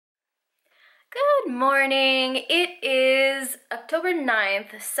Good morning. It is October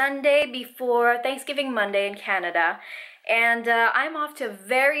 9th, Sunday before Thanksgiving Monday in Canada, and I'm off to a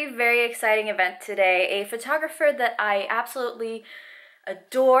very exciting event today. A photographer that I absolutely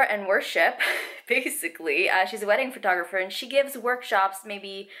adore and worship, basically. She's a wedding photographer, and she gives workshops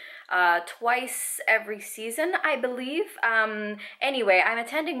maybe twice every season, I believe. Anyway, I'm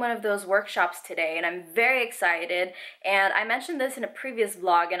attending one of those workshops today, and I'm very excited. And I mentioned this in a previous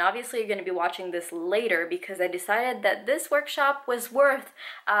vlog, and obviously you're going to be watching this later because I decided that this workshop was worth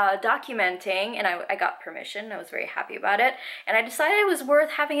documenting, and I got permission. I was very happy about it, and I decided it was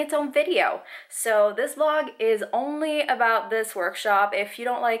worth having its own video. So this vlog is only about this workshop. If you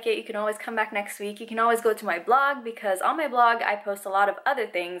don't like it, you can always come back next week. You can always go to my blog, because on my blog I post a lot of other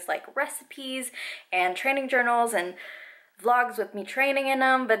things like recipes and training journals and vlogs with me training in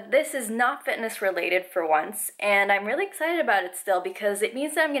them, but this is not fitness related for once, and I'm really excited about it still because it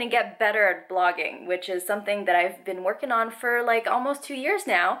means that I'm going to get better at blogging, which is something that I've been working on for like almost 2 years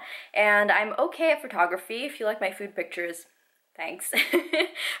now, and I'm okay at photography. If you like my food pictures, thanks.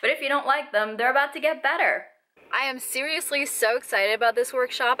 But if you don't like them, they're about to get better. I am seriously so excited about this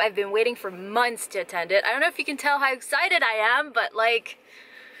workshop. I've been waiting for months to attend it. I don't know if you can tell how excited I am, but like...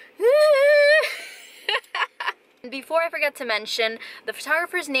 Before I forget to mention, the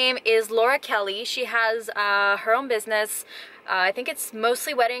photographer's name is Laura Kelly. She has her own business. I think it's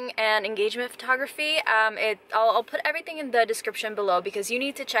mostly wedding and engagement photography. I'll put everything in the description below because you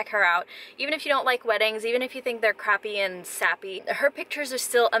need to check her out. Even if you don't like weddings, even if you think they're crappy and sappy, her pictures are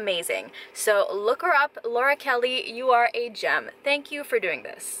still amazing. So look her up, Laura Kelly. You are a gem. Thank you for doing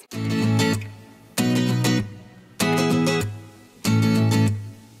this.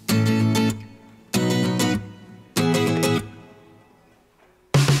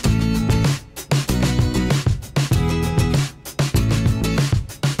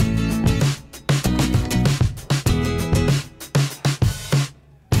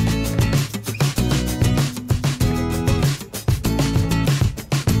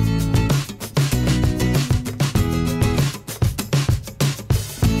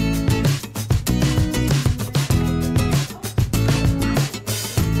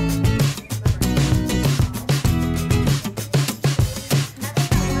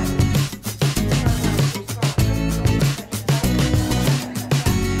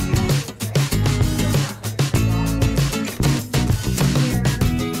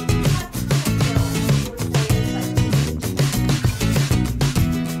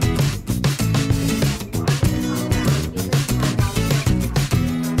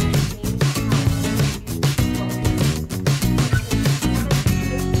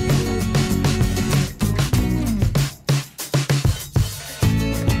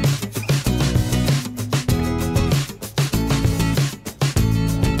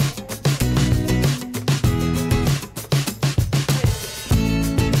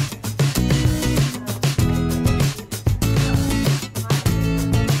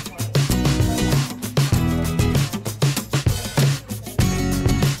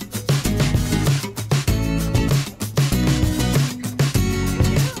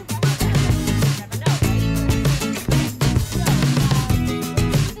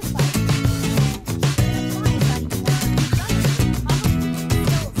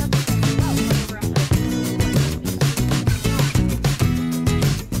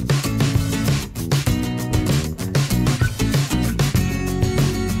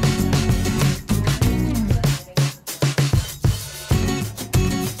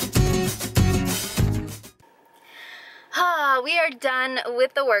 We are done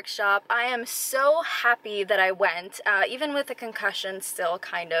with the workshop. I am so happy that I went, even with a concussion still,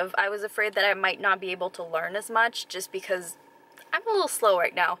 kind of. I was afraid that I might not be able to learn as much just because I'm a little slow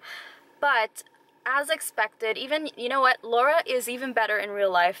right now. But as expected, even, you know what, Laura is even better in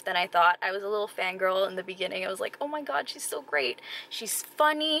real life than I thought. I was a little fangirl in the beginning. I was like, oh my god, she's so great. She's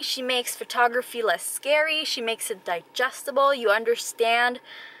funny, she makes photography less scary, she makes it digestible, you understand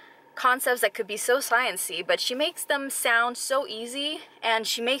concepts that could be so sciencey, but she makes them sound so easy, and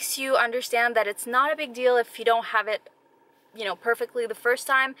she makes you understand that it's not a big deal if you don't have it, you know, perfectly the first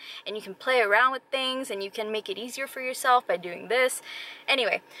time, and you can play around with things and you can make it easier for yourself by doing this.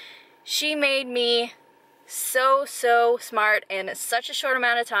 Anyway, she made me so smart in such a short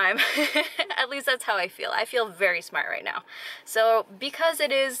amount of time. At least that's how I feel. I feel very smart right now. So because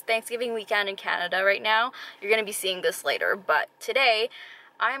it is Thanksgiving weekend in Canada right now, you're going to be seeing this later, but today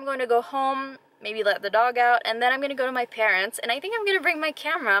I'm going to go home, maybe let the dog out, and then I'm going to go to my parents, and I think I'm going to bring my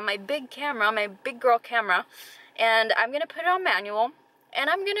camera, my big girl camera, and I'm going to put it on manual,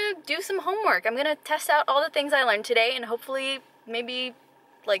 and I'm going to do some homework. I'm going to test out all the things I learned today, and hopefully maybe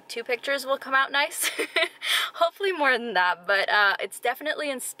like 2 pictures will come out nice. Hopefully more than that, but it's definitely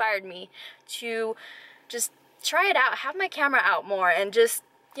inspired me to just try it out, have my camera out more, and just,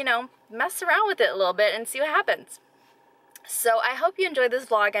 you know, mess around with it a little bit and see what happens. So I hope you enjoyed this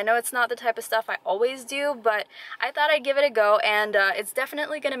vlog. I know it's not the type of stuff I always do, but I thought I'd give it a go, and it's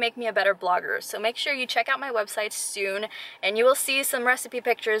definitely going to make me a better blogger. So make sure you check out my website soon, and you will see some recipe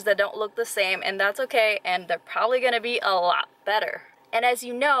pictures that don't look the same, and that's okay, and they're probably going to be a lot better. And as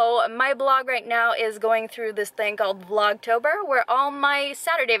you know, my blog right now is going through this thing called Vlogtober, where all my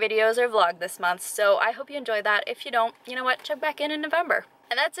Saturday videos are vlogged this month. So I hope you enjoy that. If you don't, you know what, check back in November.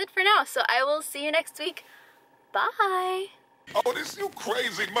 And that's it for now, so I will see you next week. Bye! Oh, this you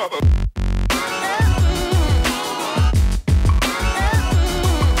crazy mother...